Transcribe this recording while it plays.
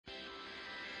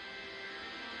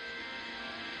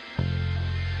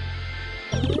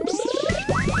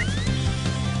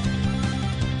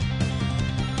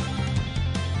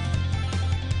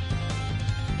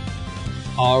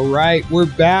All right, we're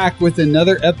back with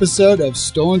another episode of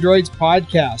Stolen Droids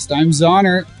Podcast. I'm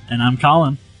Zonner. And I'm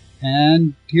Colin.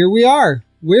 And here we are.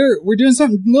 We're doing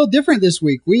something a little different this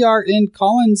week. We are in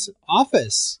Colin's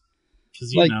office.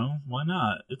 Because, you know, why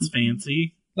not? It's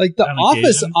fancy. Like the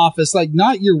office, like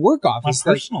not your work office.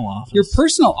 My personal office. Your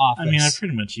personal office. I mean, I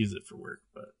pretty much use it for work,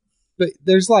 but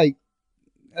there's like,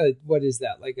 what is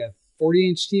that? Like a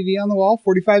 40-inch TV on the wall?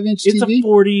 45-inch TV? It's a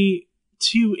 42-inch.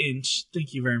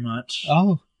 Thank you very much.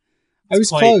 Oh, I was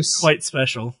close. Quite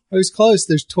special. I was close.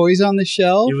 There's toys on the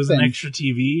shelf. It was an extra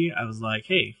TV. I was like,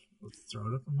 hey, let's throw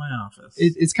it up in my office.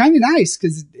 It's kind of nice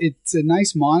because it's a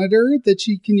nice monitor that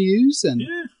you can use, and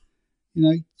you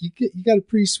know you got a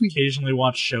pretty sweet. Occasionally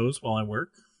watch shows while I work.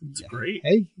 It's great.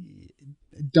 Hey,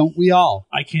 don't we all?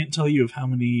 I can't tell you of how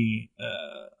many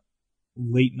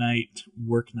late night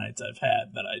work nights I've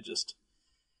had that I just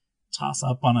toss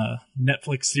up on a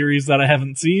Netflix series that I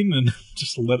haven't seen and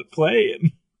just let it play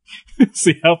and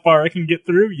see how far I can get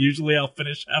through. Usually I'll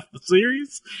finish half the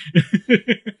series.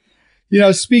 You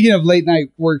know, speaking of late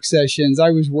night work sessions, I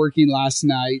was working last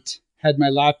night, had my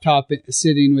laptop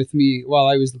sitting with me while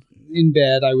I was in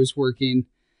bed. I was working,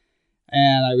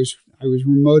 and I was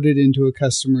remoted into a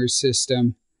customer's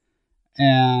system,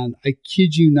 and I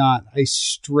kid you not, I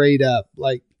straight up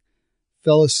like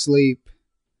fell asleep.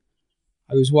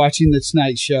 I was watching the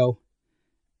Tonight Show,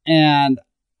 and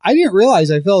I didn't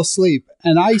realize I fell asleep,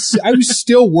 and I was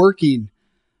still working.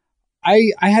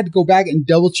 I had to go back and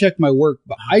double check my work,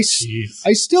 but I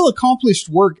still accomplished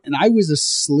work, and I was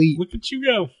asleep. Look at you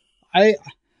go.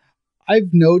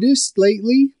 I've noticed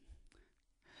lately,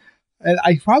 and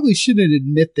I probably shouldn't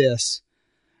admit this,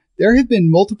 there have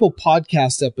been multiple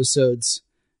podcast episodes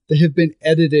that have been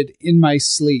edited in my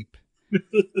sleep.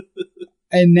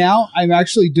 And now I'm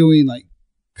actually doing like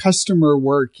customer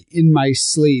work in my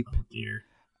sleep. Oh dear.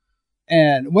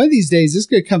 And one of these days, this is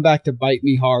going to come back to bite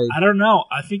me hard. I don't know.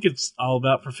 I think it's all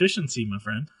about proficiency, my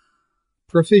friend.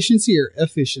 Proficiency or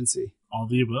efficiency? All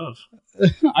the above.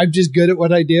 I'm just good at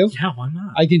what I do? Yeah, why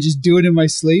not? I can just do it in my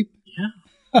sleep? Yeah.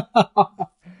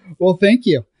 Well, thank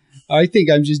you. I think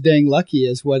I'm just dang lucky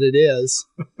is what it is.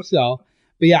 So,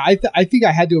 but yeah, I think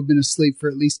I had to have been asleep for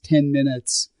at least 10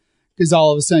 minutes because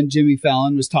all of a sudden Jimmy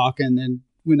Fallon was talking, and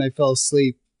when I fell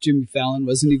asleep, Jimmy Fallon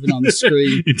wasn't even on the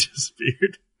screen. He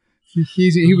disappeared.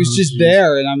 He was just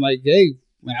there, and I'm like, hey,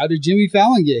 how did Jimmy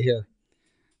Fallon get here?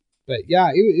 But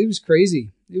yeah, it was crazy.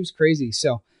 It was crazy.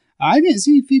 So I didn't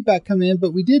see any feedback come in,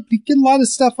 but we did get a lot of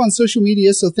stuff on social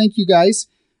media, so thank you guys.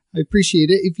 I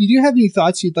appreciate it. If you do have any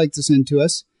thoughts you'd like to send to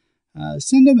us,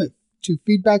 send them to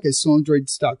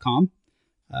feedback@stolendroids.com.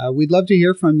 We'd love to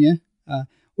hear from you.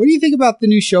 What do you think about the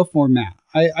new show format?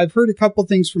 I've heard a couple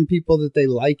things from people that they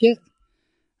like it.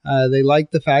 They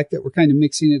like the fact that we're kind of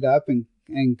mixing it up and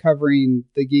covering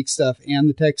the geek stuff and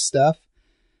the tech stuff.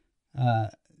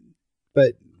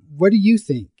 But what do you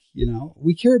think? You know,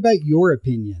 we care about your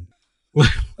opinion.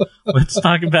 Let's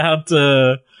talk about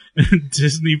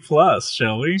Disney Plus,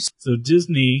 shall we? So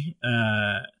Disney,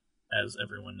 as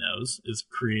everyone knows, is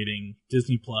creating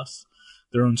Disney Plus,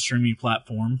 their own streaming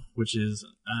platform, which is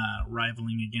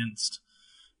rivaling against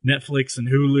Netflix and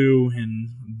Hulu,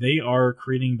 and they are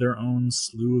creating their own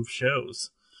slew of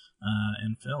shows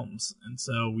and films. And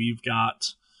so we've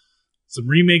got some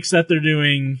remakes that they're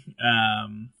doing.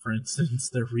 For instance,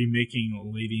 they're remaking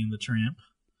Lady and the Tramp,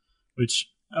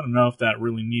 which I don't know if that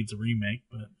really needs a remake,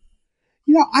 but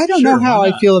you know, I don't know how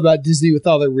I feel about Disney with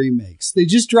all their remakes. They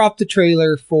just dropped the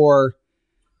trailer for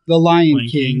The Lion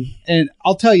King, and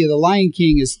I'll tell you, The Lion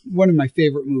King is one of my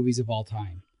favorite movies of all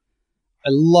time. I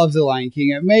love The Lion King.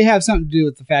 It may have something to do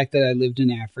with the fact that I lived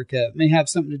in Africa. It may have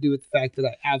something to do with the fact that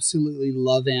I absolutely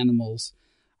love animals.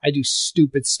 I do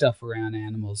stupid stuff around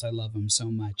animals. I love them so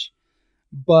much.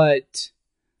 But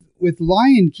with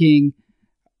Lion King,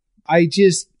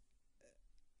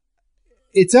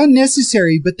 it's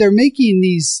unnecessary, but they're making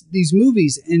these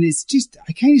movies, and it's just,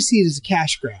 I kind of see it as a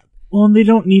cash grab. Well, and they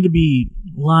don't need to be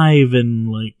live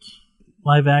and like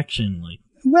live action.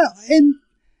 Well, and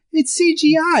it's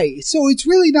CGI, so it's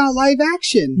really not live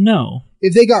action. No.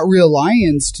 If they got real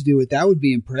lions to do it, that would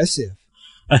be impressive.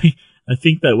 I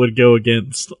think that would go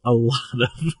against a lot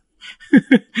of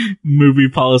movie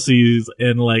policies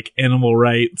and like animal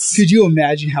rights. Could you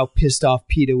imagine how pissed off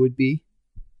PETA would be?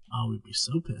 Oh, we'd be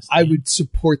so pissed. I would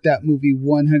support that movie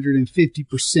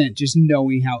 150% just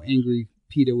knowing how angry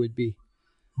PETA would be.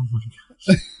 Oh my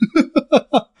gosh.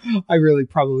 I really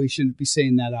probably shouldn't be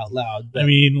saying that out loud. But I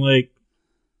mean, like,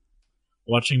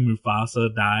 watching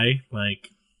Mufasa die,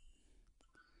 like,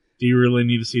 do you really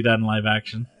need to see that in live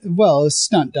action? Well, a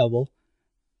stunt double.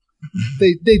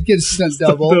 They'd get a stunt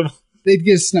double. They'd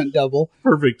get a stunt double.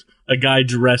 Perfect. A guy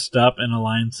dressed up in a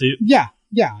lion suit. Yeah.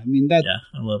 I mean that.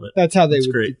 Yeah, I love it. That's how they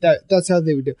would. Great. That's how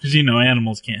they would do. Because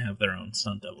animals can't have their own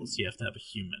stunt doubles. You have to have a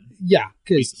human. Yeah,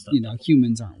 because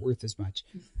humans aren't worth as much.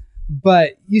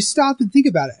 But you stop and think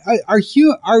about it.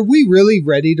 Are we really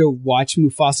ready to watch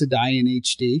Mufasa die in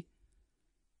HD?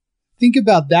 Think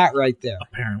about that right there.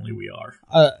 Apparently, we are.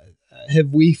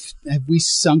 Have we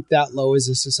sunk that low as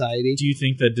a society? Do you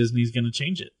think that Disney's going to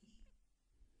change it?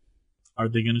 Are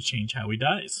they going to change how he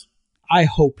dies? I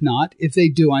hope not. If they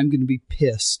do, I'm going to be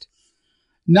pissed.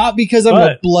 Not because I'm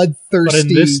a bloodthirsty... But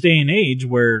in this day and age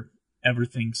where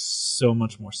everything's so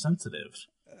much more sensitive,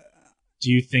 do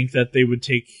you think that they would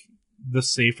take the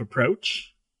safe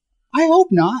approach? I hope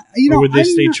not. Or would they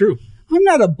stay true? I'm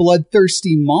not a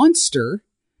bloodthirsty monster,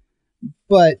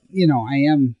 but, I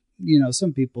am...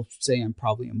 some people say I'm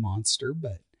probably a monster,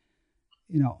 but,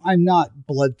 I'm not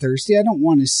bloodthirsty. I don't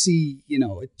want to see,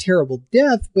 a terrible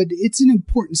death, but it's an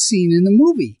important scene in the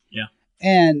movie. Yeah.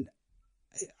 And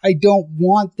I don't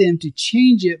want them to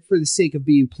change it for the sake of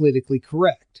being politically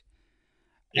correct.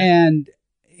 Yeah. And,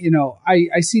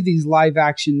 I see these live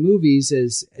action movies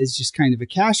as just kind of a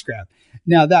cash grab.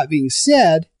 Now, that being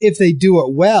said, if they do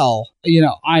it well,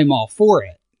 I'm all for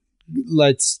it.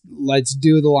 Let's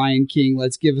do The Lion King.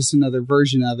 Let's give us another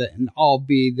version of it, and I'll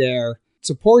be there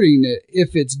supporting it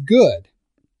if it's good.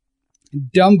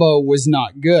 Dumbo was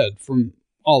not good from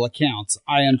all accounts.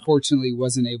 I unfortunately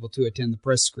wasn't able to attend the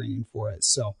press screening for it,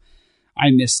 so I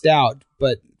missed out.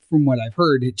 But from what I've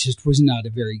heard, it just was not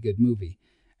a very good movie.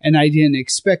 And I didn't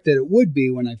expect that it would be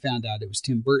when I found out it was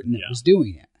Tim Burton that was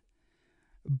doing it.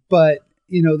 But,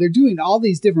 they're doing all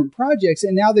these different projects,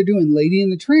 and now they're doing Lady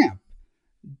and the Tramp.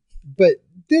 But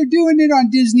they're doing it on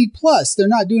Disney Plus. They're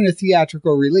not doing a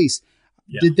theatrical release.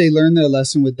 Yeah. Did they learn their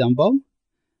lesson with Dumbo?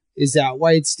 Is that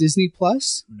why it's Disney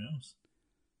Plus? Who knows?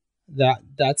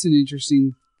 That's an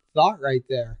interesting thought right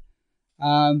there.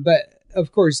 But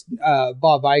of course,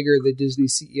 Bob Iger, the Disney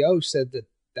CEO, said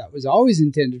that was always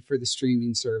intended for the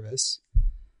streaming service.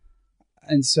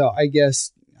 And so I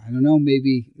guess, I don't know,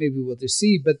 maybe we'll just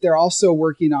see. But they're also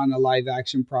working on a live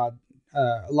action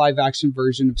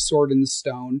version of Sword in the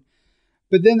Stone.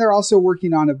 But then they're also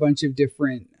working on a bunch of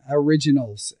different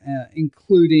originals,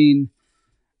 including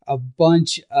a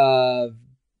bunch of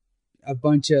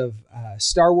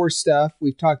Star Wars stuff.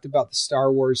 We've talked about the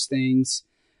Star Wars things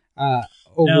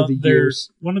over the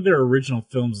years. One of their original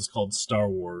films is called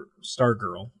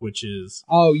Stargirl, which is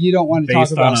you don't want to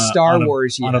talk about Star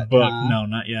Wars yet? On a book, no,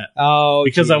 not yet. Oh,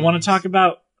 because I want to talk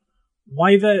about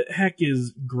why the heck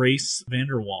is Grace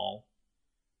VanderWaal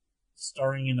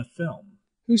starring in a film?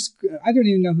 I don't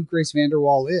even know who Grace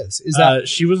VanderWaal is. Is that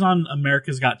she was on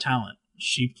America's Got Talent?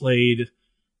 She played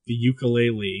the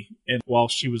ukulele, and while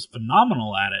she was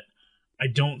phenomenal at it, I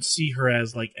don't see her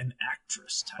as like an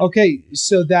actress type. Okay,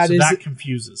 so that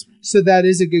confuses me. So that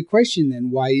is a good question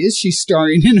then. Why is she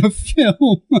starring in a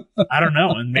film? I don't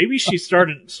know, and maybe she starred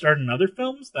in other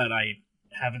films that I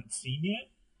haven't seen yet.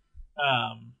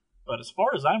 But as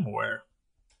far as I'm aware,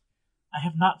 I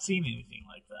have not seen anything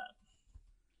like that.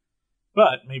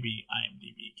 But maybe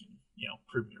IMDb can,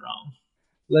 prove me wrong.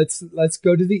 Let's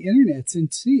go to the internets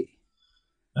and see.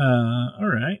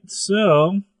 All right.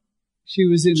 So she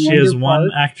was in. She has one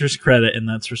actress credit, and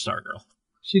that's for Stargirl.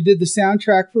 She did the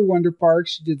soundtrack for Wonder Park.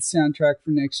 She did the soundtrack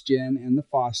for Next Gen and The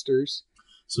Fosters.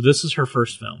 So this is her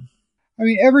first film. I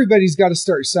mean, everybody's got to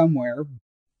start somewhere.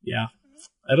 Yeah,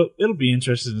 it'll be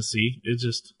interesting to see. It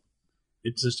just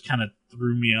kind of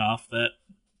threw me off that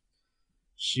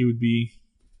she would be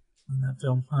in that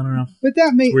film. I don't know. But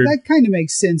that kind of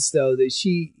makes sense though, that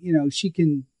she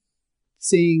can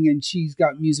sing and she's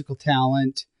got musical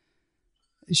talent.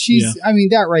 I mean,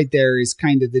 that right there is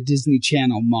kind of the Disney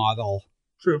Channel model.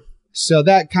 True. So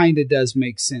that kind of does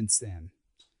make sense then.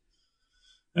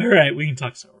 All right, we can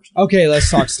talk Star Wars. Okay,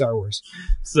 let's talk Star Wars.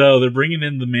 So they're bringing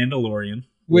in The Mandalorian,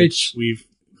 which we've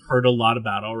heard a lot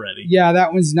about already. Yeah,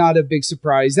 that one's not a big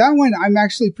surprise. That one I'm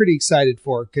actually pretty excited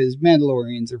for because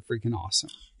Mandalorians are freaking awesome.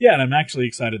 Yeah, and I'm actually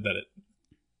excited that it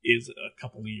is a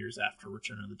couple of years after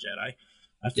Return of the Jedi.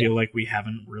 I feel like we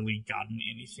haven't really gotten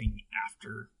anything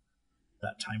after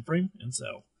that time frame, and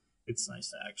so it's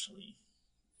nice to actually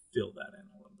fill that in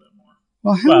a little bit more.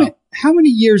 Well, how many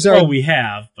years are... Well, we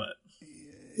have, but...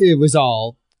 It was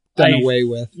all done away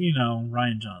with.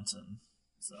 Rian Johnson,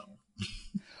 so...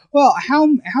 Well, how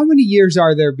many years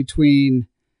are there between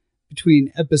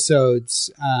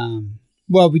episodes,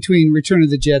 between Return of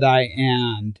the Jedi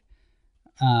and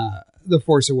The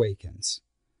Force Awakens?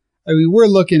 I mean, we're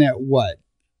looking at what,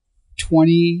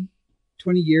 20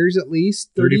 years at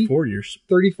least? 34 years.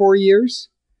 34 years?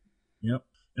 Yep.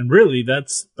 And really,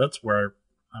 that's where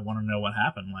I want to know what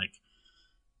happened. Like,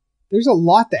 there's a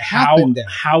lot that happened there.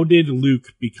 How did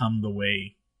Luke become the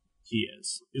way he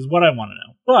is what I want to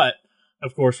know. But,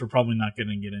 of course, we're probably not going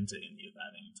to get into any of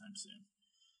that anytime soon.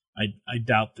 I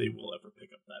doubt they will ever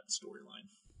pick up that storyline.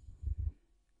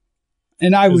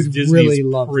 And I would Disney's really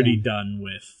love pretty them. done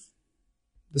with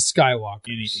the Skywalkers.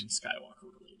 Anything Skywalker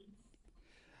related.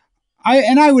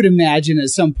 I would imagine at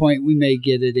some point we may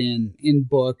get it in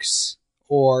books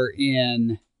or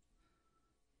in,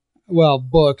 well,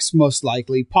 books most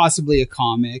likely, possibly a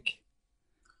comic.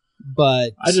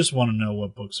 But I just want to know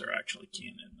what books are actually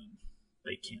canon, and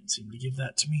they can't seem to give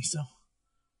that to me. So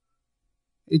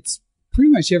it's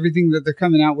pretty much everything that they're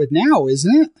coming out with now,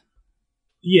 isn't it?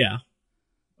 Yeah,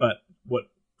 but what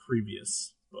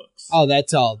previous books? Oh,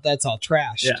 that's all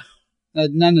trash. Yeah,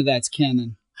 none of that's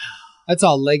canon. That's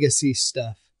all legacy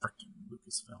stuff. Freaking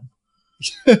Lucasfilm.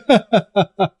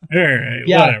 All right,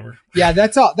 yeah, whatever. Yeah,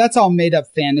 that's all made up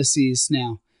fantasies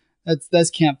now.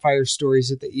 That's campfire stories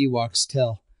that the Ewoks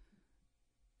tell.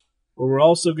 Well, we're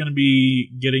also going to be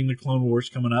getting the Clone Wars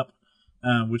coming up,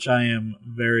 which I am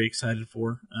very excited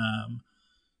for.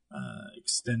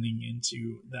 Extending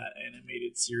into that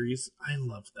animated series. I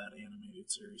loved that animated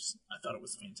series. I thought it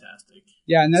was fantastic.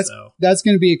 Yeah, and that's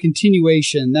going to be a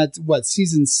continuation. That's what,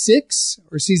 season 6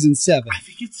 or season 7? I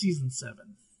think it's season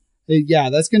 7. Yeah,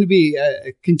 that's going to be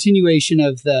a continuation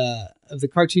of the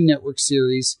Cartoon Network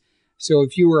series. So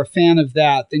if you were a fan of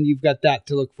that, then you've got that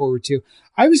to look forward to.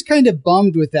 I was kind of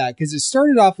bummed with that because it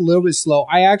started off a little bit slow.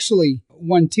 I actually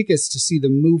won tickets to see the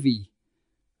movie.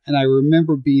 And I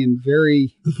remember being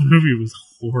very... The movie was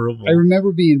horrible. I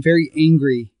remember being very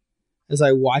angry as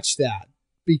I watched that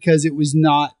because it was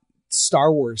not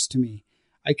Star Wars to me.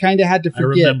 I kind of had to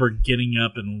forget. I remember getting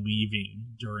up and leaving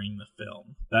during the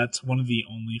film. That's one of the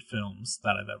only films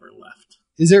that I've ever left.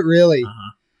 Is it really?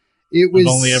 Uh-huh. I've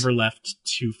only ever left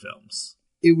 2 films.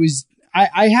 It was...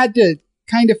 I had to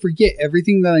kind of forget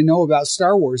everything that I know about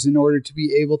Star Wars in order to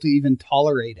be able to even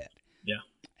tolerate it. Yeah.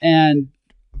 And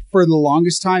for the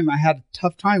longest time, I had a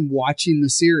tough time watching the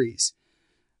series.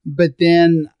 But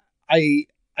then I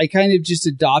kind of just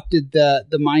adopted the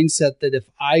mindset that if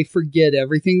I forget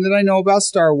everything that I know about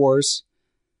Star Wars,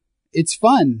 it's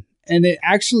fun. And it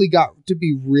actually got to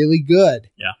be really good.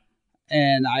 Yeah.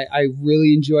 And I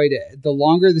really enjoyed it. The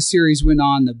longer the series went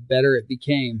on, the better it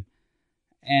became.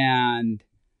 And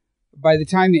by the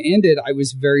time it ended, I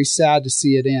was very sad to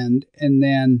see it end. And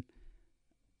then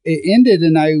it ended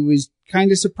and I was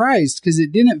kind of surprised because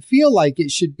it didn't feel like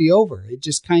it should be over. It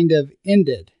just kind of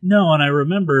ended. No, and I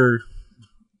remember,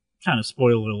 kind of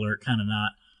spoiler alert, kind of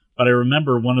not, but I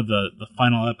remember one of the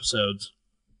final episodes,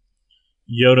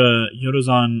 Yoda's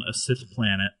on a Sith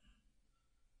planet,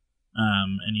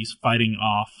 and he's fighting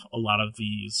off a lot of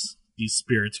these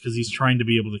spirits because he's trying to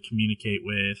be able to communicate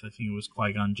with, I think it was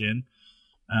Qui-Gon Jinn,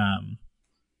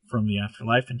 from the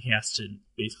afterlife, and he has to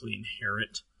basically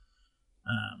inherit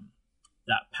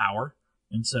that power.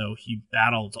 And so he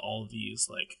battled all of these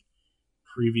like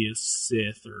previous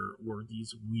Sith or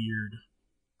these weird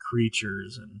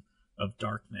creatures and of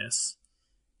darkness.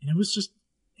 And it was just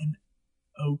an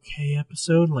okay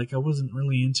episode. Like I wasn't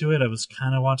really into it. I was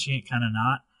kind of watching it, kind of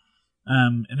not.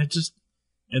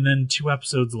 And then 2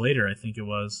 episodes later, I think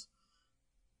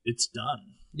it's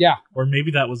done. Yeah. Or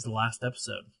maybe that was the last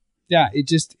episode. Yeah.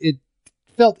 It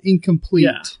felt incomplete.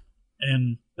 Yeah.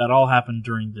 And that all happened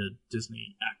during the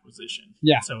Disney acquisition.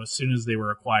 Yeah. So as soon as they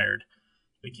were acquired,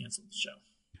 they canceled the show.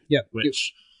 Yep.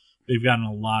 Which they've gotten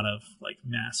a lot of like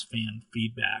mass fan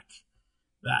feedback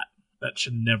that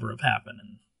should never have happened,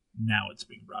 and now it's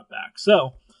being brought back.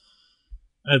 So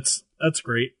that's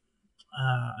great.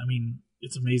 I mean,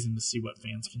 it's amazing to see what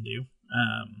fans can do.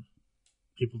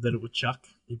 People did it with Chuck.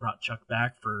 They brought Chuck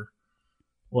back for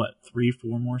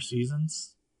 3-4 more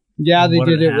seasons. Yeah, they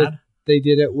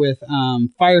did it with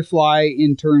Firefly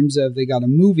in terms of they got a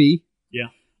movie. Yeah.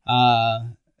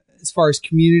 As far as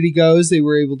Community goes, they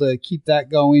were able to keep that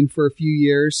going for a few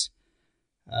years.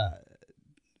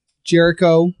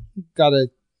 Jericho got a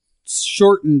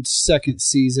shortened second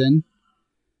season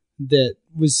that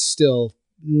was still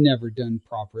never done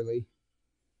properly.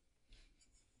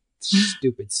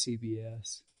 Stupid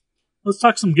CBS. Let's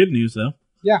talk some good news, though.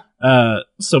 Yeah.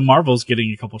 So Marvel's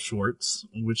getting a couple shorts,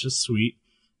 which is sweet.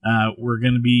 We're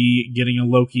going to be getting a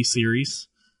Loki series,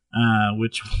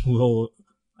 which will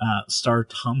star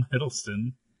Tom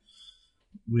Hiddleston,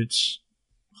 which,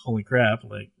 holy crap,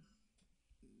 like,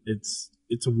 it's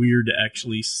weird to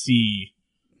actually see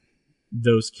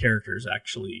those characters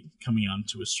actually coming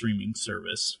onto a streaming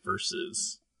service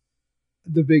versus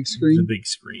the big screen. The big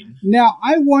screen. Now,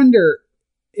 I wonder,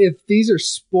 if these are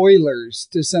spoilers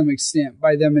to some extent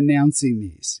by them announcing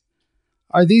these.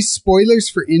 Are these spoilers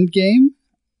for Endgame?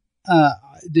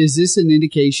 Is this an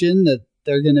indication that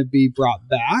they're going to be brought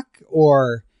back,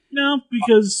 or No,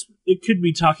 because it could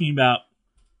be talking about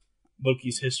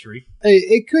Loki's history.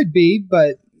 it could be,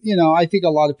 but I think a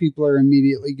lot of people are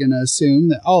immediately going to assume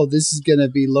that this is going to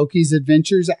be Loki's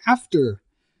adventures after.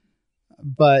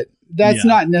 But that's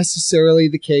not necessarily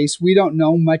the case. We don't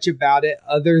know much about it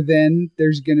other than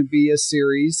there's going to be a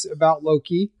series about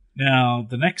Loki. Now,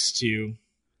 the next two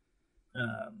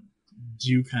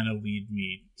do kind of lead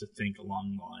me to think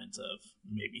along the lines of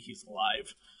maybe he's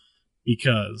alive,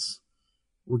 because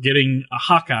we're getting a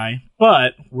Hawkeye,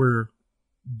 but we're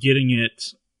getting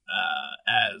it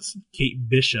as Kate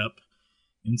Bishop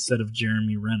instead of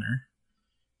Jeremy Renner.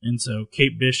 And so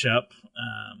Kate Bishop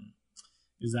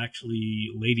is actually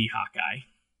Lady Hawkeye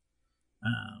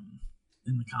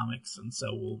in the comics, and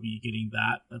so we'll be getting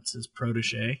that. That's his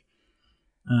protege.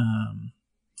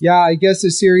 Yeah, I guess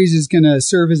the series is going to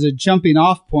serve as a jumping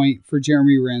off point for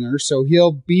Jeremy Renner, so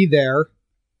he'll be there,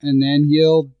 and then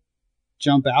he'll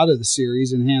jump out of the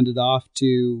series and hand it off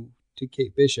to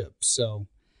Kate Bishop. So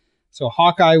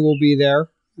Hawkeye will be there,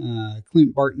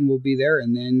 Clint Barton will be there,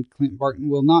 and then Clint Barton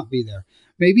will not be there.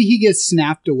 Maybe he gets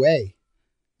snapped away,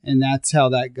 and that's how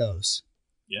that goes.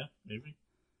 Yeah, maybe.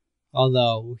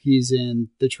 Although he's in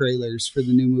the trailers for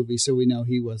the new movie, so we know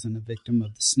he wasn't a victim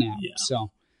of the snap. Yeah.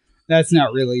 So that's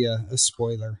not really a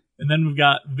spoiler. And then we've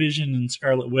got Vision and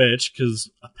Scarlet Witch, because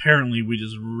apparently we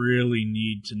just really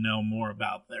need to know more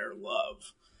about their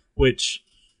love, which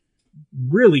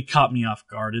really caught me off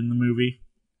guard in the movie.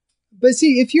 But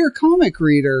see, if you're a comic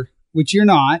reader, which you're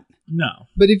not, No.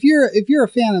 but if you're a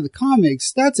fan of the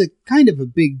comics, that's a kind of a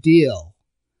big deal.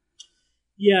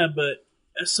 Yeah, but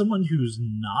as someone who's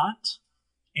not,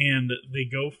 and they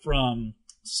go from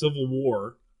Civil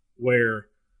War, where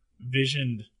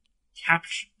Vision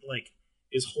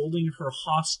is holding her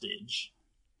hostage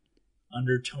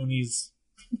under Tony's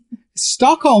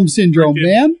Stockholm syndrome,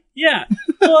 man. Yeah.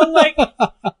 Well,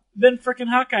 then frickin'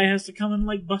 Hawkeye has to come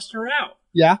and bust her out.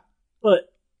 Yeah.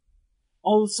 But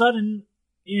all of a sudden,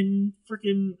 in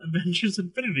frickin' Avengers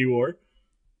Infinity War,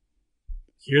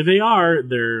 here they are.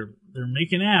 They're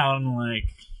making out, and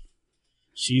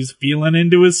she's feeling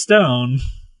into his stone.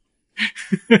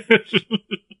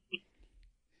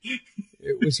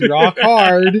 It was rock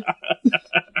hard.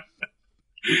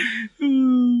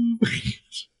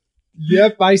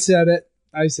 Yep, I said it.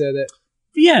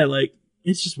 Yeah,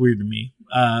 it's just weird to me.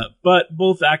 But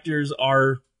both actors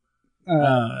are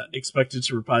expected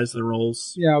to reprise their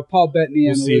roles. Yeah, Paul Bettany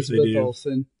and We'll see if they Elizabeth do.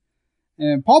 Olsen.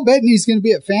 And Paul Bettany's going to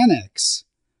be at FanX.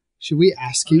 Should we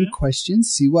ask him questions?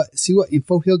 See what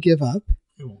info he'll give up?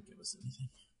 He won't give us anything.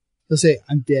 He'll say,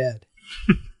 "I'm dead."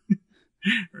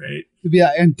 Right? He'll be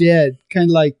like, "I'm dead." Kind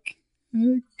of like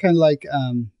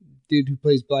dude who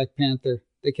plays Black Panther.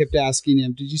 They kept asking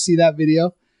him. Did you see that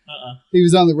video? He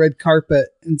was on the red carpet,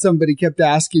 and somebody kept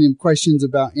asking him questions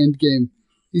about Endgame.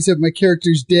 He said, "My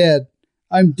character's dead.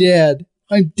 I'm dead.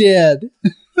 I'm dead."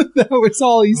 That was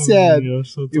all he said.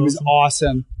 Gosh, it was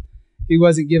awesome. He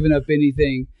wasn't giving up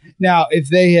anything. Now, if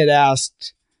they had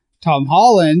asked Tom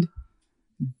Holland,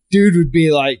 dude would be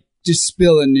just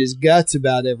spilling his guts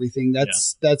about everything.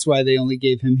 That's why they only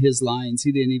gave him his lines.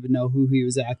 He didn't even know who he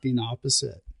was acting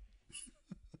opposite.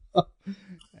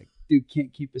 Dude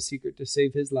can't keep a secret to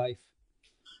save his life.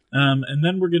 And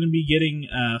then we're going to be getting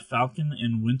Falcon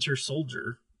and Winter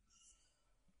Soldier.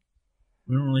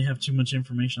 We don't really have too much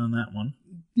information on that one.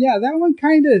 Yeah, that one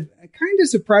kind of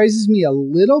surprises me a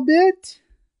little bit.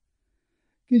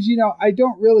 Because, I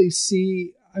don't really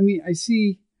see... I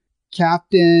see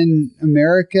Captain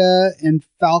America and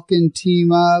Falcon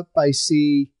team up. I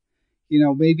see,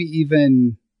 maybe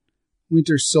even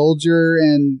Winter Soldier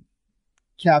and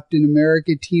Captain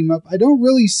America team up. I don't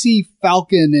really see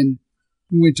Falcon and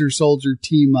Winter Soldier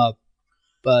team up,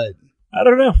 but... I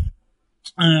don't know.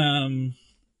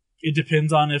 It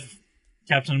depends on if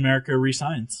Captain America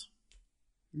resigns.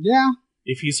 Yeah.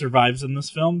 If he survives in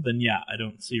this film, then yeah, I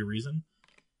don't see a reason.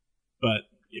 But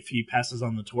if he passes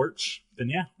on the torch, then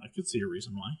yeah, I could see a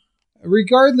reason why.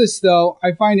 Regardless, though,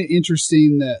 I find it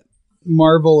interesting that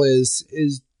Marvel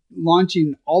is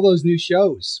launching all those new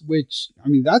shows, which,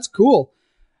 that's cool.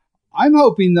 I'm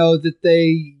hoping, though, that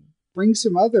they bring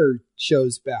some other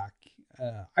shows back.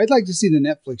 I'd like to see the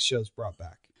Netflix shows brought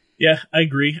back. Yeah, I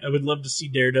agree. I would love to see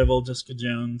Daredevil, Jessica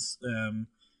Jones.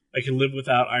 I could live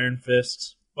without Iron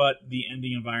Fist, but the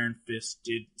ending of Iron Fist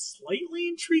did slightly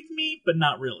intrigue me, but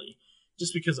not really.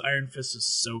 Just because Iron Fist is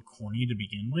so corny to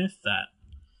begin with that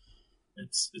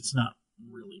it's not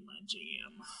really my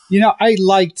jam. You know, I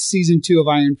liked season 2 of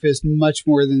Iron Fist much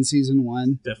more than season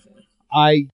 1. Definitely.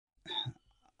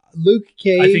 Luke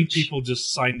Cage. I think people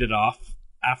just signed it off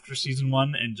after season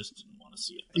 1 and just didn't want to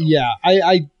see it. Though. Yeah,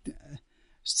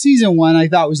 season 1 I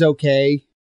thought was okay.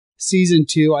 Season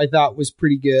 2 I thought was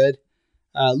pretty good.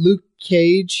 Luke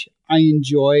Cage I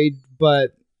enjoyed,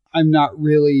 but I'm not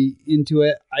really into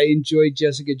it. I enjoyed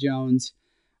Jessica Jones,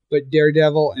 but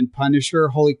Daredevil and Punisher,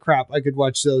 holy crap, I could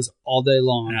watch those all day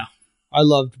long. Yeah. I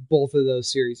loved both of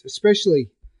those series, especially,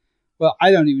 well,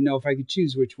 I don't even know if I could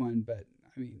choose which one, but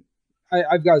I mean,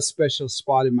 I've got a special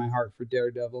spot in my heart for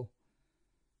Daredevil.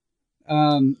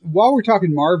 While we're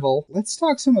talking Marvel, let's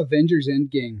talk some Avengers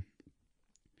Endgame.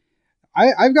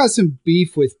 I've got some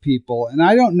beef with people, and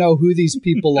I don't know who these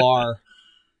people are,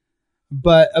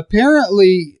 but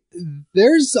apparently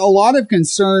there's a lot of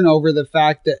concern over the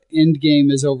fact that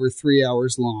Endgame is over 3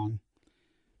 hours long.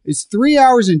 It's 3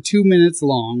 hours and 2 minutes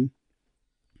long.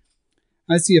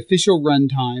 That's the official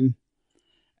runtime.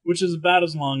 Which is about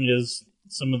as long as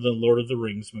some of the Lord of the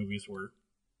Rings movies were.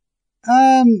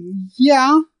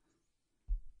 Yeah.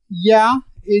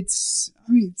 It's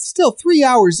still 3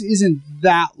 hours isn't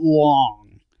that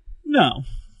long. No.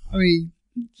 I mean,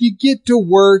 you get to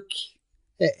work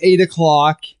at 8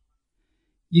 o'clock.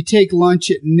 You take lunch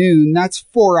at noon. That's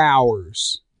 4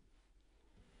 hours.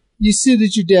 You sit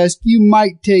at your desk. You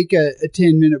might take a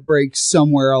 10-minute break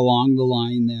somewhere along the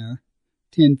line there.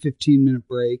 10, 15-minute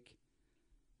break.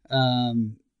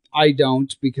 I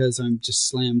don't because I'm just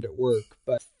slammed at work.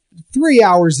 But 3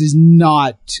 hours is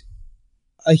not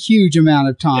a huge amount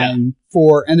of time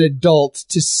for an adult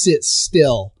to sit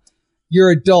still.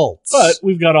 You're adults. But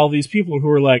we've got all these people who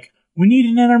are like, we need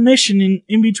an intermission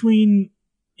in between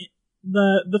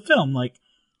the film. Like,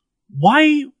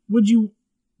 why would you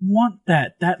want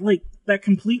that? That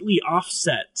completely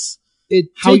offsets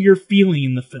how you're feeling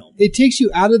in the film. It takes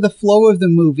you out of the flow of the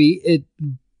movie.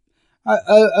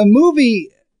 A movie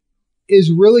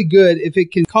is really good if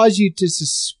it can cause you to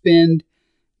suspend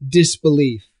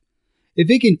disbelief. If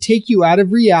it can take you out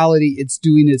of reality, it's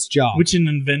doing its job. Which in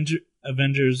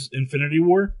Avengers Infinity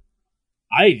War,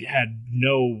 I had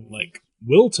no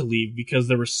will to leave because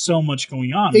there was so much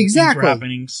going on. Exactly. Things were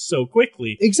happening so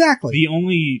quickly. Exactly. The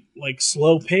only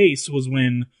slow pace was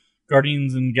when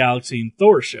Guardians of the Galaxy and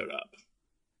Thor showed up.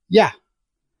 Yeah.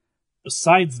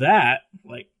 Besides that,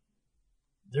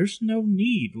 there's no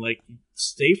need.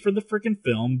 Stay for the freaking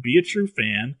film, be a true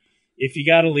fan. If you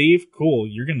gotta leave, cool,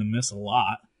 you're gonna miss a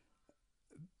lot.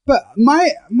 But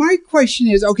my question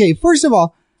is, okay, first of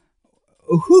all,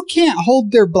 who can't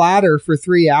hold their bladder for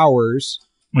 3 hours?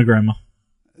 My grandma.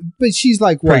 But she's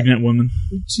like what? Pregnant women.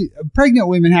 Pregnant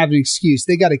women have an excuse.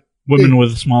 Women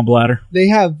with a small bladder. They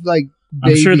have babies.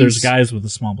 I'm sure there's guys with a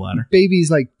small bladder.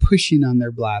 Babies pushing on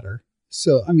their bladder.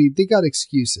 So, I mean, they got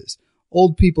excuses.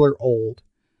 Old people are old.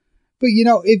 But,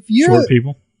 if you're... Short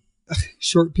people.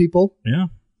 Short people. Yeah.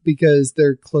 Because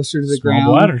they're closer to the small ground.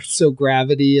 Bladders. So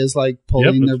gravity is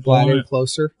pulling their bladder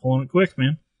closer. Pulling it quick,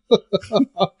 man.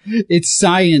 It's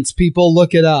science, people.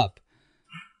 Look it up.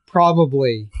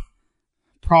 Probably.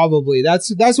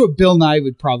 That's what Bill Nye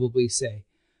would probably say.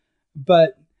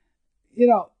 But,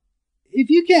 if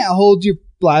you can't hold your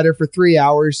bladder for 3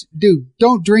 hours, dude,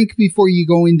 don't drink before you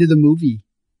go into the movie.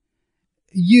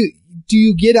 Do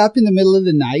you get up in the middle of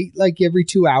the night, every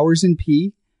 2 hours and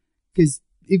pee? Because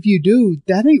if you do,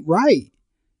 that ain't right.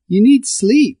 You need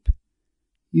sleep.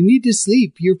 You need to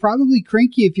sleep. You're probably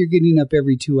cranky if you're getting up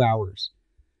every 2 hours.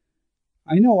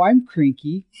 I know I'm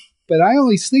cranky, but I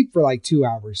only sleep for 2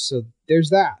 hours, so there's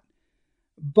that.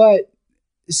 But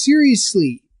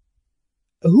seriously,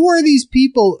 who are these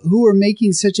people who are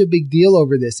making such a big deal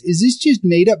over this? Is this just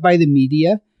made up by the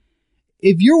media?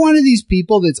 If you're one of these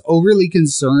people that's overly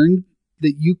concerned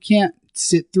that you can't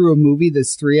sit through a movie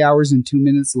that's 3 hours and 2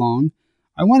 minutes long,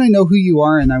 I want to know who you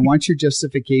are and I want your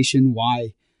justification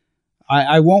why.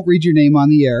 I won't read your name on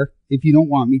the air if you don't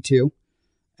want me to.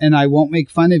 And I won't make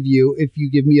fun of you if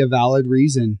you give me a valid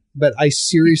reason. But I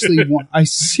seriously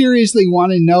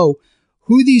want to know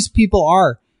who these people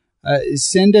are.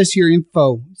 Send us your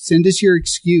info. Send us your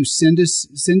excuse. Send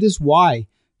us why.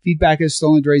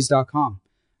 Feedback@stolendreys.com.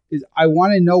 I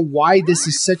want to know why this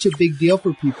is such a big deal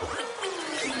for people.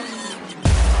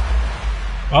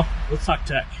 Well, let's talk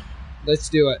tech. Let's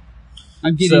do it.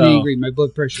 I'm getting angry. My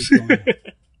blood pressure's going up.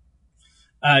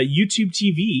 YouTube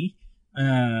TV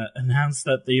announced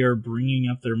that they are bringing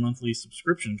up their monthly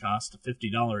subscription cost to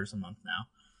 $50 a month now.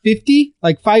 50?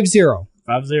 50?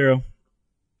 50.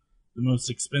 The most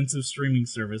expensive streaming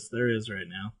service there is right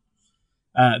now.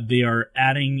 They are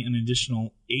adding an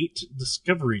additional 8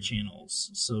 Discovery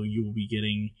channels. So you will be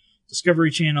getting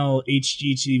Discovery Channel,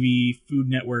 HGTV, Food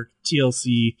Network,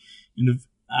 TLC,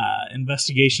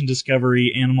 Investigation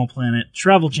Discovery, Animal Planet,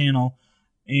 Travel Channel,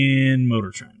 and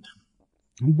Motor Trend.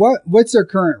 What's their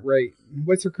current rate?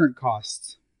 What's their current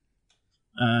costs?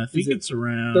 I think it's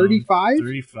around 35?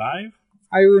 35?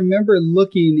 I remember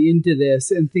looking into this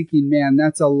and thinking, man,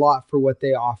 that's a lot for what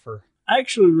they offer. I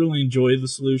actually really enjoy the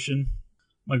solution.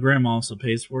 My grandma also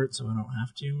pays for it, so I don't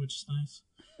have to, which is nice.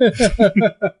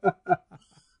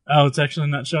 Oh, it's actually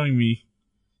not showing me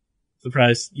the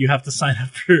price. You have to sign up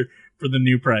for the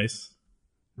new price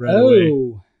right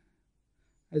away.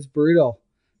 That's brutal.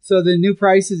 So the new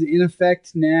price is in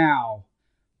effect now.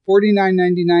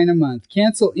 $49.99 a month.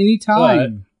 Cancel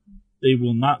anytime. But they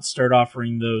will not start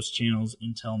offering those channels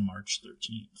until March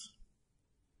 13th.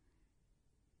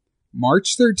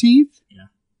 March 13th? Yeah.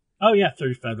 Oh, yeah,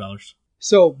 $35.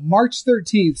 So March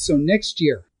 13th, so next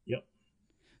year. Yep.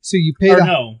 So you pay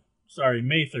Sorry,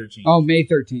 May 13th. Oh, May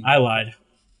 13th. I lied.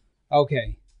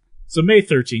 Okay. So May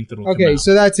 13th it'll come out. Okay,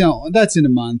 so that's in a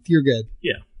month. You're good.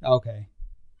 Yeah. Okay.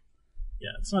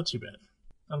 Yeah, it's not too bad.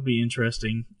 That'll be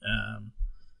interesting.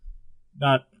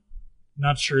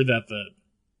 Not sure that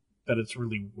it's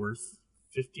really worth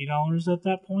 $50 at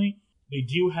that point. They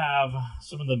do have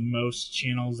some of the most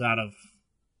channels out of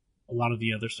a lot of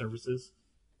the other services.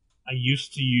 I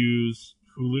used to use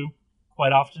Hulu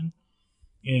quite often,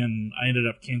 and I ended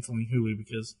up canceling Hulu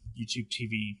because YouTube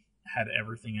TV had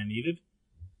everything I needed.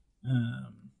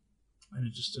 And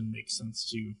it just didn't make sense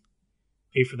to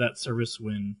pay for that service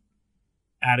when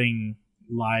adding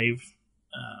live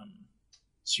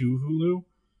to Hulu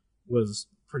was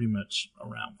pretty much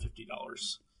around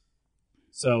 $50.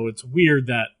 So it's weird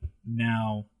that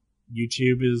now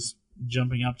YouTube is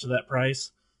jumping up to that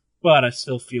price, but I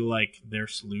still feel like their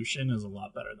solution is a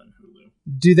lot better than Hulu.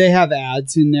 Do they have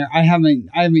ads in there? I haven't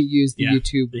used the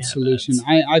YouTube solution.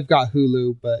 I've got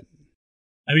Hulu, but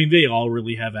I mean, they all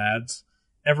really have ads.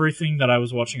 Everything that I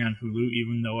was watching on Hulu,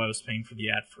 even though I was paying for the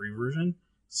ad-free version,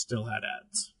 still had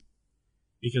ads.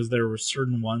 Because there were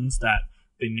certain ones that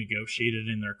they negotiated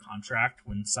in their contract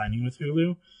when signing with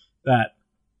Hulu that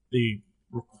they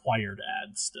required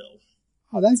ads still.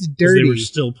 Oh, that's dirty. They were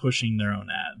still pushing their own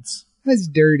ads. That's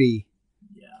dirty.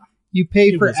 Yeah. You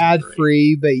pay for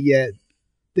ad-free, but yet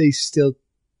they still...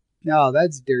 Oh,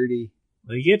 that's dirty.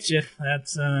 They get you.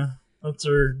 That's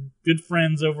our good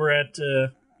friends over at,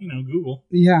 Google.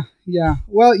 Yeah.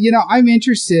 Well, I'm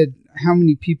interested how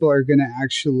many people are going to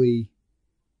actually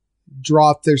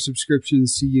drop their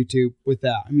subscriptions to YouTube with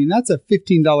that. I mean, that's a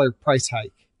 $15 price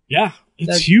hike. Yeah,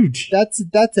 it's huge. That's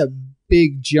a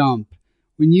big jump.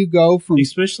 When you go from...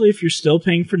 Especially if you're still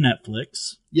paying for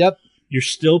Netflix. Yep. You're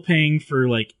still paying for,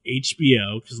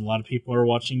 HBO, because a lot of people are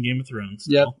watching Game of Thrones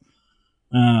still.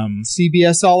 Yep.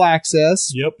 CBS All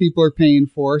Access. Yep. People are paying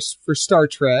for Star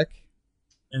Trek.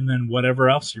 And then whatever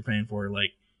else you're paying for.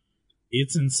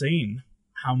 It's insane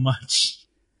how much.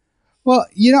 Well,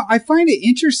 I find it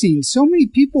interesting. So many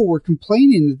people were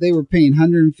complaining that they were paying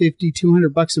 $150,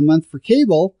 $200 a month for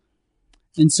cable.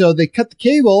 And so they cut the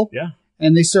cable. Yeah.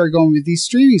 And they started going with these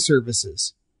streaming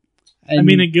services. And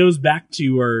it goes back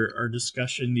to our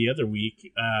discussion the other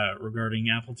week regarding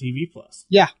Apple TV Plus.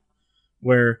 Yeah.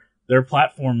 Where their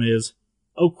platform is,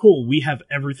 oh, cool, we have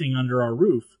everything under our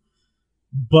roof,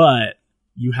 but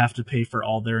you have to pay for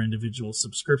all their individual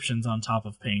subscriptions on top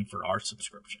of paying for our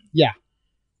subscription. Yeah.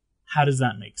 How does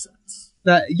that make sense?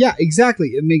 Yeah, exactly.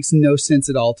 It makes no sense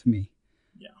at all to me.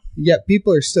 Yeah. Yet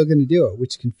people are still going to do it,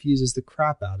 which confuses the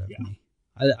crap out of me.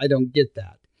 I don't get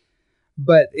that.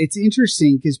 But it's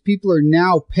interesting because people are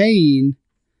now paying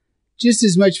just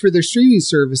as much for their streaming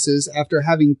services after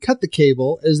having cut the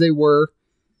cable as they were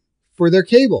for their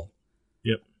cable.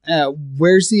 Yep.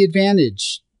 Where's the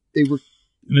advantage? And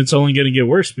it's only going to get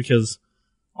worse because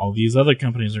all these other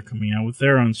companies are coming out with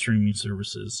their own streaming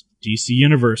services. DC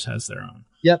Universe has their own.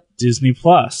 Yep. Disney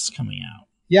Plus coming out.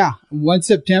 Yeah.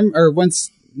 Once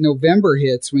November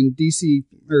hits, when Disney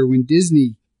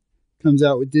comes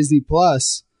out with Disney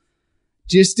Plus,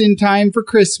 just in time for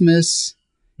Christmas,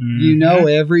 mm-hmm.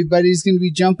 Everybody's going to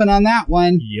be jumping on that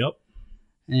one. Yep.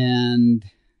 And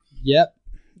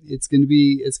it's going to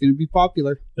be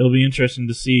popular. It'll be interesting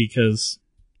to see because,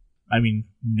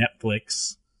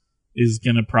 Netflix is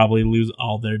going to probably lose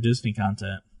all their Disney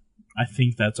content. I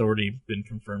think that's already been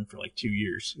confirmed for 2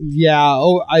 years. Yeah.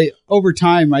 Over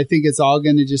time, I think it's all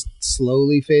going to just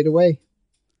slowly fade away.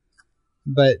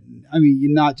 But,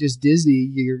 you're not just Disney.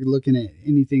 You're looking at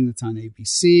anything that's on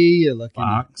ABC. You're looking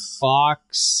at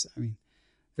Fox.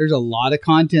 There's a lot of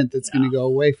content that's going to go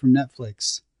away from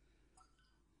Netflix.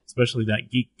 Especially that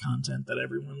geek content that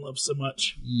everyone loves so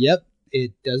much. Yep.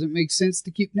 It doesn't make sense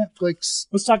to keep Netflix.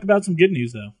 Let's talk about some good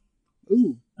news, though.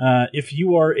 Ooh. If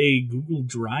you are a Google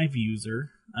Drive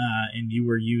user and you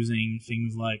are using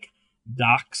things like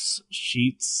Docs,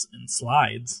 Sheets, and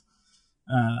Slides,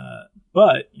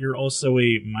 but you're also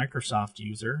a Microsoft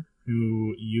user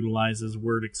who utilizes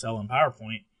Word, Excel, and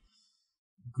PowerPoint,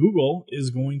 Google is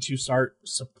going to start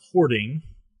supporting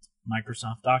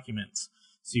Microsoft Documents.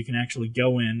 So you can actually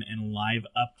go in and live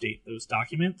update those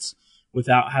documents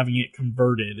without having it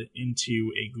converted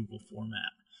into a Google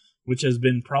format, which has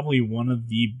been probably one of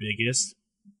the biggest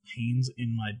pains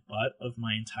in my butt of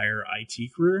my entire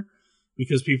IT career,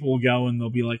 because people will go and they'll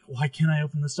be like, why can't I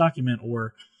open this document?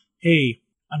 Or, hey,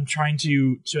 I'm trying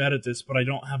to edit this, but I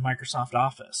don't have Microsoft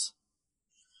Office.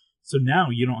 So now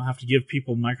you don't have to give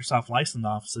people Microsoft licensed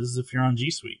offices if you're on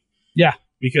G Suite. Yeah.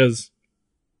 Because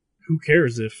who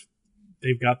cares if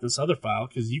they've got this other file,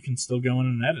 because you can still go in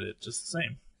and edit it just the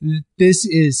same. This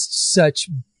is such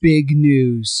big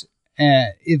news.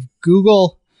 If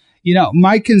Google,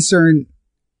 my concern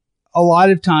a lot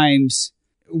of times,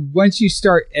 once you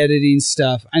start editing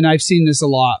stuff, and I've seen this a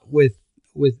lot with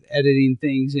editing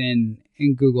things in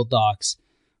Google Docs,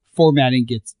 formatting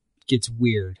gets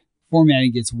weird.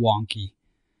 Formatting gets wonky.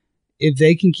 If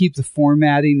they can keep the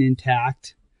formatting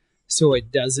intact so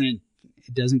it doesn't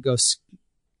go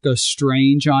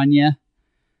strange on you,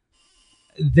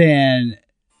 then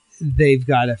they've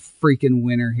got a freaking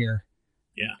winner here.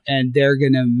 Yeah. And they're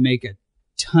going to make a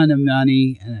ton of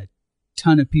money and a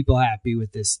ton of people happy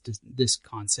with this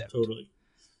concept. Totally.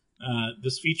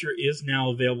 This feature is now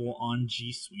available on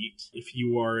G Suite. If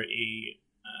you are a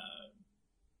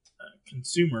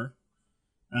consumer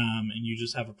and you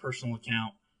just have a personal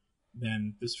account,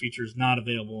 then this feature is not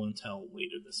available until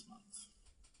later this month.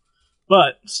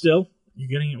 But still, you're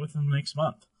getting it within the next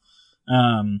month.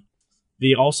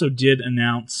 They also did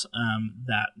announce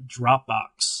that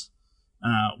Dropbox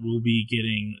will be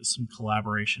getting some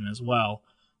collaboration as well,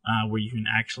 where you can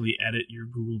actually edit your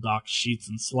Google Docs, Sheets,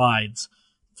 and Slides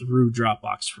through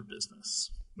Dropbox for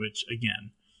Business, which,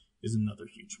 again, is another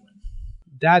huge win.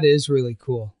 That is really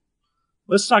cool.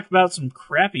 Let's talk about some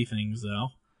crappy things, though.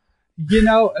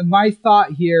 My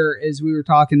thought here as we were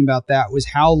talking about that was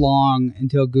how long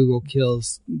until Google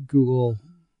kills Google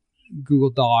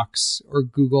Docs or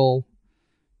Google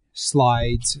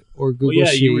Slides or Google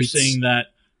Sheets. You were saying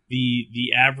that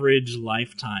the average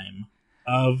lifetime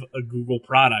of a Google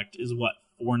product is what,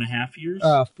 4.5 years?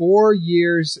 4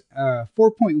 years,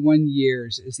 4.1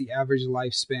 years is the average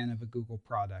lifespan of a Google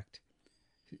product.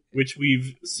 Which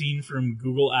we've seen from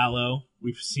Google Allo.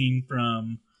 We've seen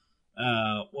from,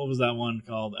 what was that one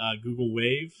called? Google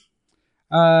Wave?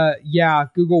 Yeah,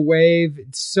 Google Wave.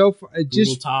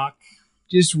 Google Talk.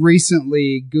 Just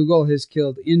recently, Google has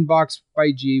killed Inbox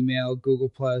by Gmail, Google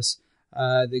Plus,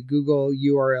 the Google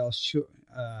URL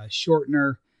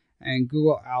shortener, and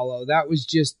Google Allo. That was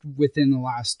just within the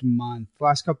last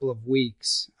couple of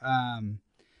weeks.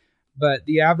 But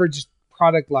the average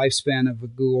product lifespan of a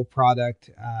Google product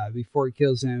before it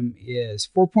kills them is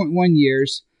 4.1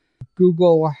 years.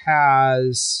 Google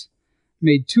has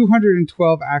made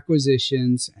 212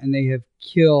 acquisitions, and they have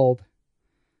killed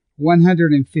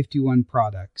 151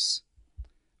 products,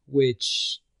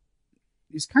 which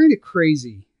is kind of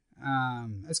crazy.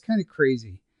 That's kind of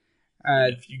crazy.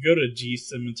 If you go to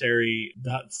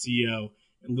gcemetery.co,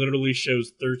 it literally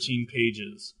shows 13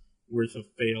 pages worth of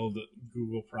failed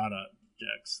Google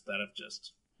projects that have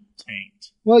just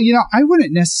tanked. Well, I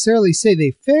wouldn't necessarily say they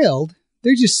failed.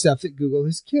 They're just stuff that Google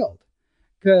has killed.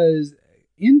 Because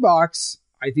Inbox,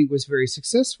 I think, was very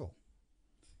successful.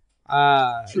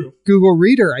 True. Google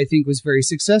Reader, I think, was very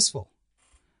successful.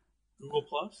 Google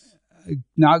Plus?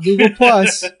 Not Google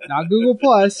Plus. Not Google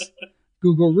Plus.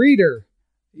 Google Reader.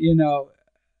 I'm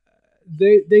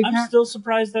still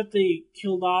surprised that they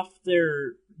killed off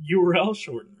their URL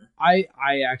shortener. I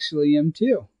actually am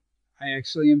too.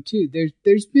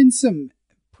 There's been some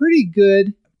pretty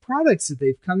good products that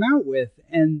they've come out with,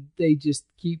 and they just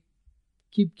keep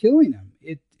killing them.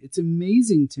 It's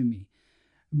amazing to me.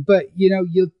 But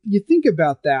you think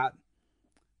about that.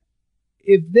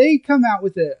 If they come out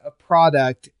with a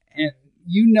product and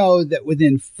that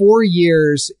within 4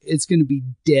 years it's going to be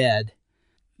dead,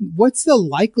 what's the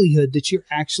likelihood that you're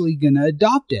actually going to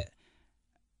adopt it?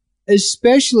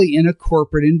 Especially in a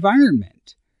corporate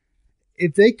environment.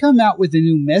 If they come out with a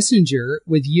new messenger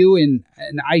with you in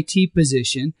an IT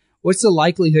position, what's the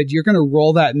likelihood you're going to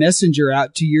roll that messenger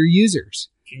out to your users?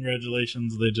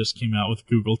 Congratulations, they just came out with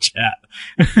Google Chat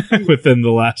within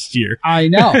the last year. I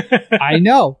know.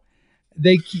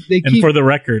 They and for the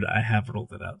record, I have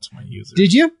rolled it out to my users.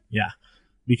 Did you? Yeah.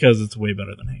 because it's way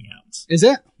better than Hangouts. Is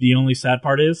it? The only sad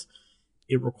part is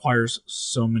it requires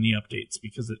so many updates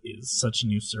because it is such a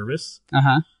new service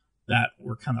that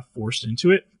we're kind of forced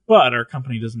into it. But our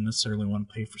company doesn't necessarily want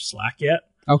to pay for Slack yet.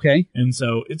 Okay. And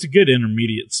so it's a good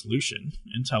intermediate solution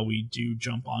until we do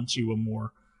jump onto a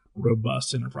more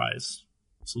robust enterprise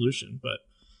solution. But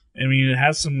I mean, it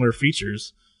has similar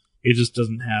features. It just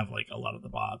doesn't have like a lot of the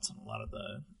bots and a lot of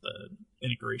the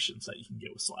integrations that you can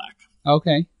get with Slack.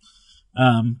 Okay.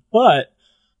 But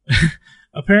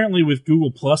apparently with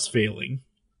Google Plus failing,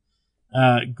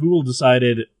 Google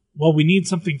decided, well, we need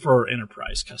something for our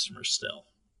enterprise customers still.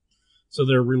 So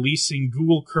they're releasing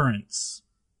Google Currents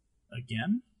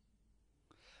again.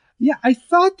 Yeah, I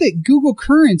thought that Google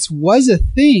Currents was a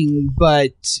thing,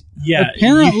 but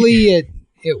apparently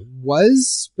it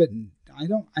was, but I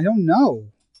don't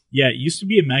know. Yeah, it used to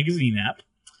be a magazine app.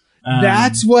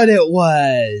 That's what it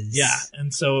was. Yeah,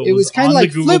 and so it was kind of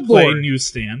like the Google Play Flipboard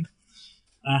newsstand.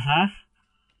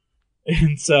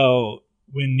 And so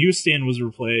when Newsstand was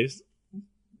replaced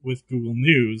with Google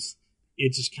News,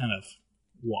 it just kind of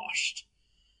washed.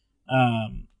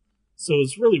 So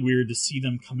it's really weird to see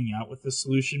them coming out with this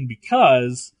solution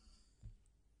because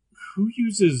who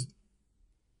uses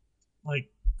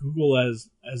like Google as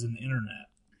an internet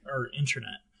or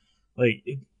intranet? Like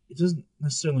it doesn't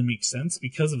necessarily make sense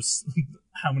because of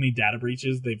how many data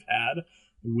breaches they've had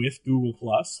with Google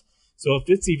Plus. So if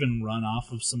it's even run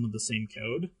off of some of the same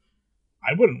code,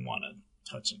 I wouldn't want to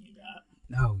touch any of that.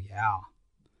 Oh yeah.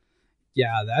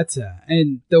 Yeah,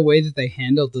 and the way that they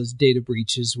handled those data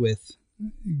breaches with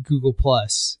Google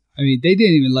Plus. I mean, they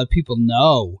didn't even let people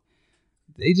know.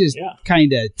 They just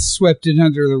kind of swept it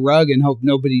under the rug and hoped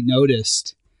nobody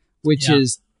noticed, which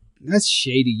that's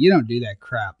shady. You don't do that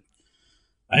crap.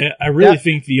 I really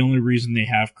think the only reason they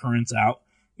have Currents out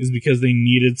is because they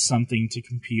needed something to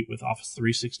compete with Office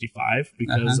 365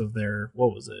 because of their,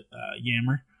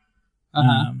 Yammer.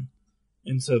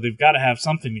 And so they've got to have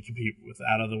something to compete with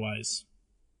that. Otherwise,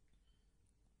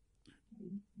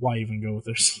 why even go with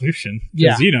their solution?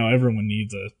 Because, everyone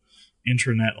needs a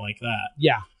intranet like that.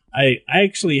 Yeah. I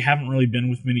actually haven't really been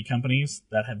with many companies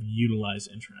that have utilized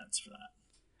intranets for that.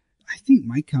 I think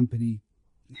my company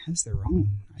has their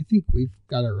own. I think we've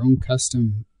got our own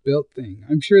custom built thing.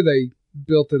 I'm sure they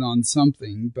built it on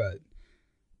something, but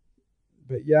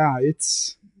yeah,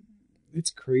 it's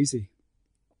crazy.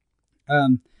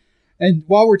 And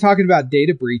while we're talking about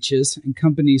data breaches and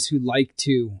companies who like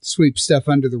to sweep stuff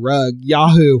under the rug,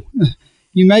 Yahoo,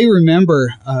 you may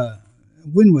remember,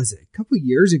 when was it? A couple of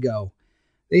years ago,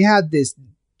 they had this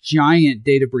giant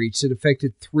data breach that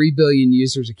affected 3 billion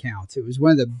users' accounts. It was one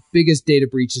of the biggest data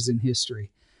breaches in history.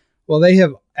 Well, they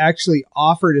have actually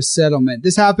offered a settlement.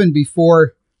 This happened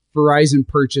before Verizon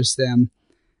purchased them.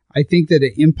 I think that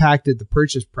it impacted the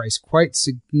purchase price quite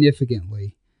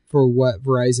significantly for what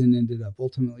Verizon ended up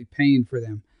ultimately paying for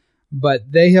them.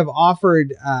 But they have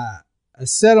offered a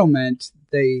settlement.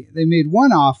 They made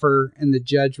one offer and the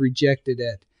judge rejected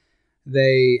it.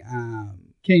 They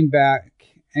came back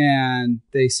and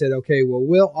they said, okay, well,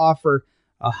 we'll offer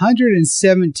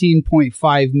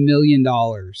 $117.5 million.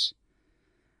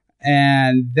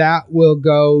 And that will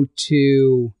go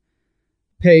to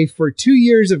pay for 2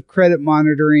 years of credit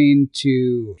monitoring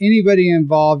to anybody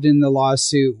involved in the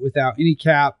lawsuit without any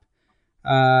cap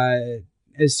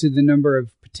as to the number of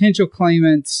potential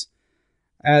claimants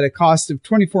at a cost of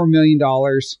 $24 million.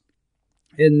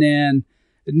 And then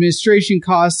administration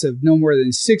costs of no more than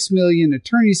 $6 million,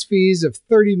 attorney's fees of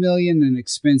 $30 million, and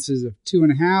expenses of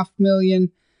 $2.5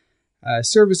 million.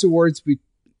 Service awards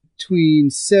between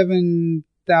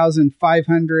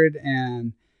 $7,500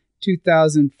 and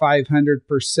 $2,500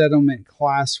 per settlement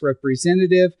class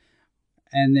representative.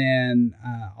 And then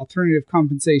alternative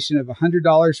compensation of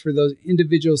 $100 for those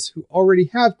individuals who already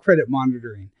have credit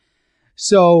monitoring.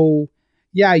 So,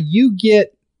 yeah, you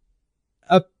get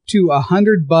up to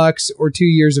 $100 or 2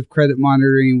 years of credit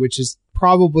monitoring, which is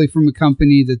probably from a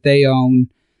company that they own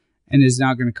and is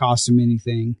not going to cost them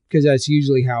anything, because that's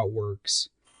usually how it works.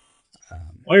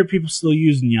 Why are people still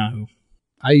using Yahoo?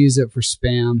 I use it for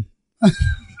spam.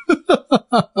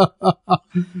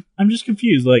 I'm just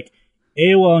confused. Like,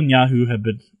 AOL and Yahoo have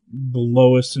been the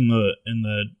lowest in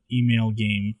the email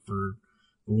game for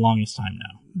the longest time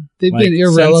now. They've been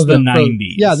irrelevant since the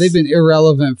 90s. Yeah, they've been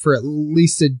irrelevant for at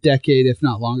least a decade, if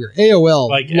not longer. AOL,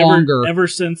 like longer. Ever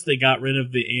since they got rid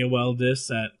of the AOL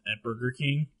discs at Burger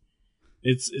King,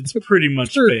 it's pretty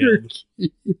much failed.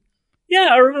 Yeah,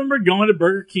 I remember going to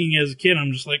Burger King as a kid.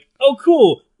 I'm just like, oh,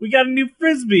 cool, we got a new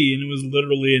Frisbee. And it was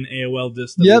literally an AOL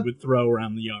disc that we would throw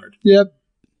around the yard. Yep.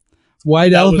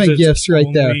 White elephant gifts right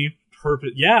there.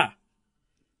 Purpose. Yeah.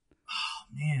 Oh,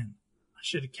 man, I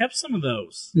should have kept some of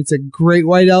those. It's a great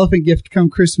white elephant gift come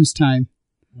Christmas time.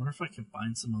 I wonder if I can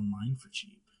find some online for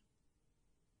cheap.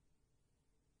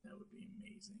 That would be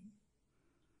amazing.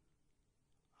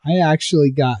 I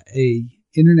actually got a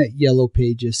internet yellow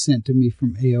pages sent to me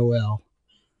from AOL.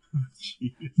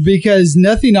 Because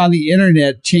nothing on the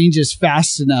internet changes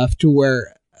fast enough to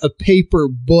where a paper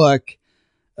book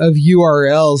of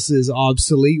URLs is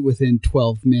obsolete within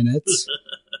 12 minutes.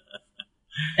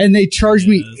 And they charged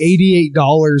me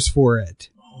 $88 for it.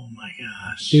 Oh my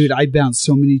gosh. Dude, I bounced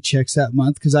so many checks that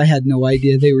month because I had no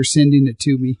idea they were sending it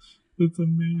to me. That's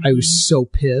amazing. I was so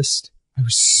pissed. I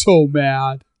was so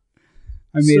mad.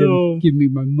 I made them give me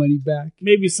my money back.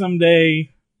 Maybe someday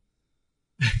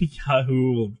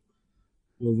Yahoo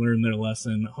will learn their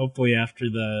lesson. Hopefully after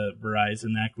the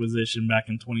Verizon acquisition back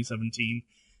in 2017,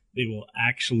 they will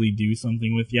actually do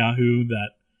something with Yahoo that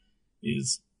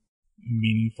is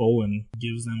meaningful and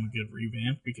gives them a good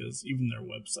revamp, because even their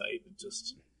website, it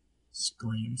just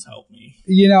screams help me.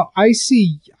 You know, I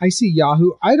see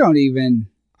Yahoo. I don't even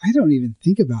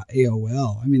think about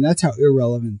AOL. I mean, that's how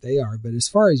irrelevant they are. But as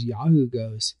far as Yahoo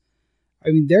goes, I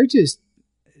mean, they're just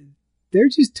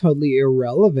totally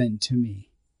irrelevant to me.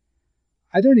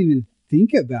 I don't even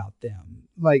think about them.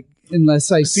 Like,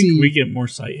 unless I see, think we get more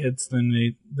site hits than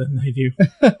they do.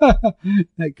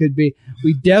 That could be.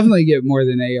 We definitely get more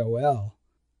than AOL.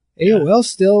 AOL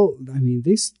still, I mean,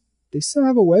 they still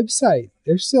have a website.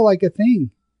 They're still like a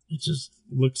thing. It just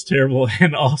looks terrible,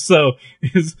 and also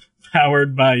is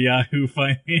powered by Yahoo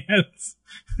Finance.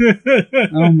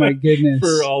 Oh my goodness.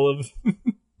 For all of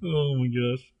oh my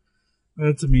gosh.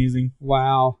 That's amazing.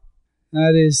 Wow.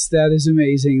 That is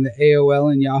amazing. The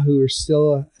AOL and Yahoo are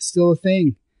still a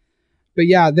thing. But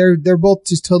yeah, they're both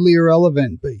just totally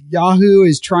irrelevant. But Yahoo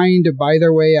is trying to buy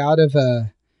their way out of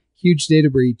a huge data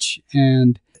breach.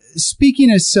 And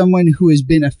speaking as someone who has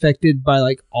been affected by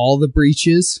like all the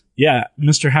breaches. Yeah,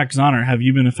 Mr. Hackzoner, have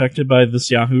you been affected by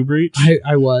this Yahoo breach?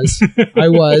 I was.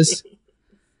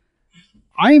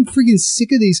 I am freaking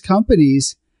sick of these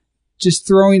companies just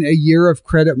throwing a year of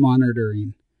credit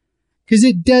monitoring. Because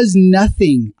it does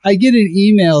nothing. I get an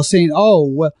email saying, oh,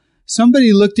 well,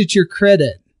 somebody looked at your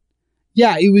credit.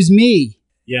 Yeah, it was me.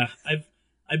 Yeah,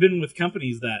 I've been with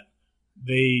companies that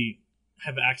they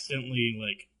have accidentally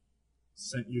like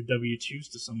sent your W-2s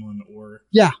to someone, or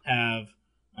have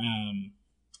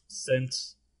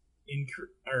sent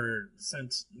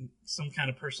some kind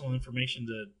of personal information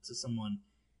to someone,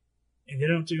 and they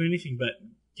don't do anything but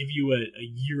give you a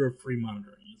year of free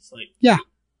monitoring. It's like,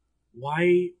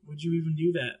 why would you even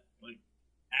do that? Like,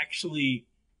 actually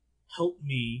help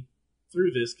me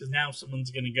through this, because now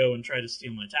someone's going to go and try to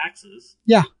steal my taxes.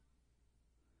 Yeah.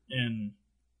 And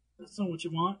that's not what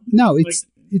you want. No, it's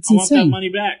I insane. Want that money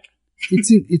back.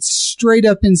 It's straight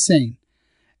up insane.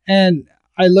 And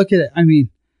I look at it, I mean,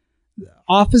 the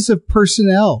Office of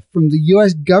Personnel from the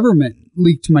U.S. government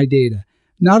leaked my data.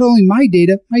 Not only my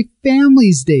data, my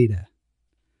family's data.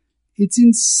 It's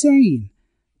insane.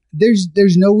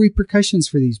 There's no repercussions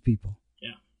for these people.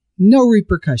 Yeah. No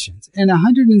repercussions. And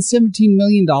 $117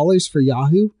 million for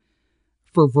Yahoo,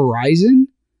 for Verizon,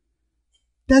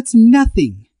 that's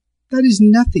nothing. That is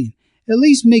nothing. At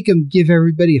least make them give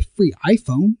everybody a free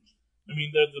iPhone. I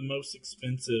mean, they're the most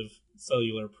expensive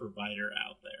cellular provider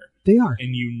out there. They are.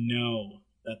 And you know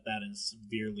that is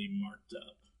severely marked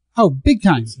up. Oh, big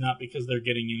time. It's not because they're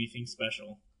getting anything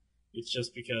special. It's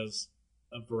just because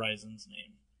of Verizon's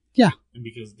name. Yeah. And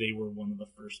because they were one of the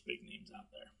first big names out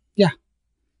there. Yeah.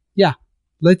 Yeah.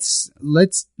 Let's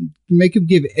make them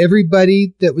give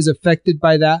everybody that was affected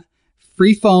by that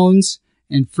free phones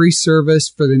and free service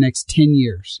for the next 10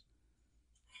 years.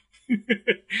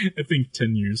 I think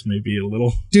 10 years may be a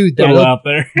little out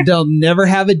there. They'll never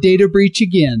have a data breach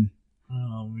again.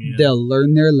 Oh, man. They'll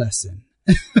learn their lesson.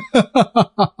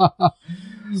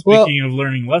 Speaking of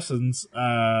learning lessons,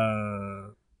 I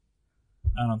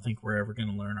don't think we're ever going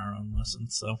to learn our own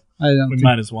lessons, so we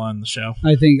might as well end the show.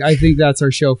 I think that's our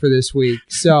show for this week.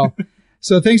 So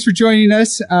thanks for joining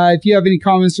us. If you have any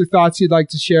comments or thoughts you'd like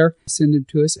to share, send them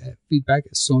to us at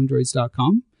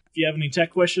feedback@solandroids.com. If you have any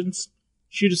tech questions,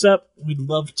 shoot us up. We'd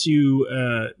love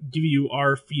to give you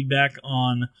our feedback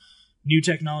on new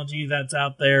technology that's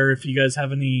out there. If you guys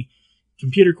have any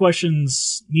computer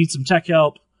questions, need some tech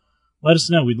help, let us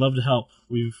know. We'd love to help.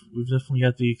 We've definitely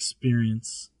got the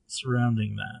experience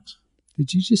surrounding that.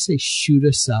 Did you just say shoot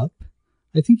us up?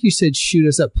 I think you said shoot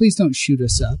us up. Please don't shoot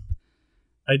us up.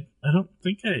 I don't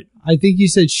think I think you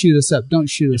said shoot us up. Don't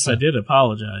shoot us up. If I did,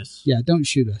 apologize. Yeah, don't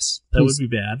shoot us. Please. That would be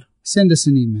bad. Send us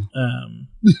an email.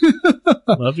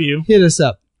 Love you. Hit us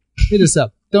up.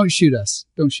 Don't shoot us.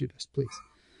 Don't shoot us, please.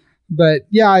 But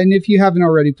yeah, and if you haven't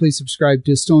already, please subscribe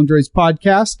to Stolen Droids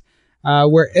Podcast,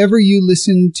 wherever you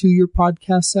listen to your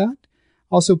podcasts at.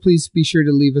 Also, please be sure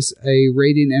to leave us a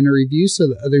rating and a review so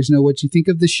that others know what you think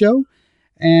of the show.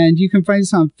 And you can find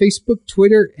us on Facebook,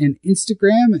 Twitter, and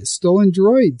Instagram at Stolen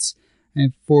Droids.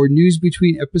 And for news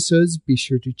between episodes, be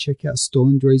sure to check out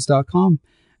stolendroids.com.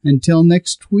 Until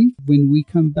next week, when we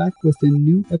come back with a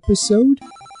new episode,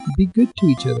 be good to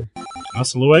each other.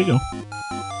 Hasta luego.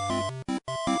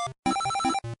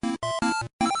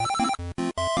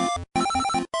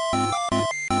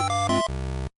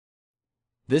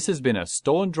 This has been a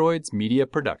Stolen Droids Media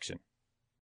production.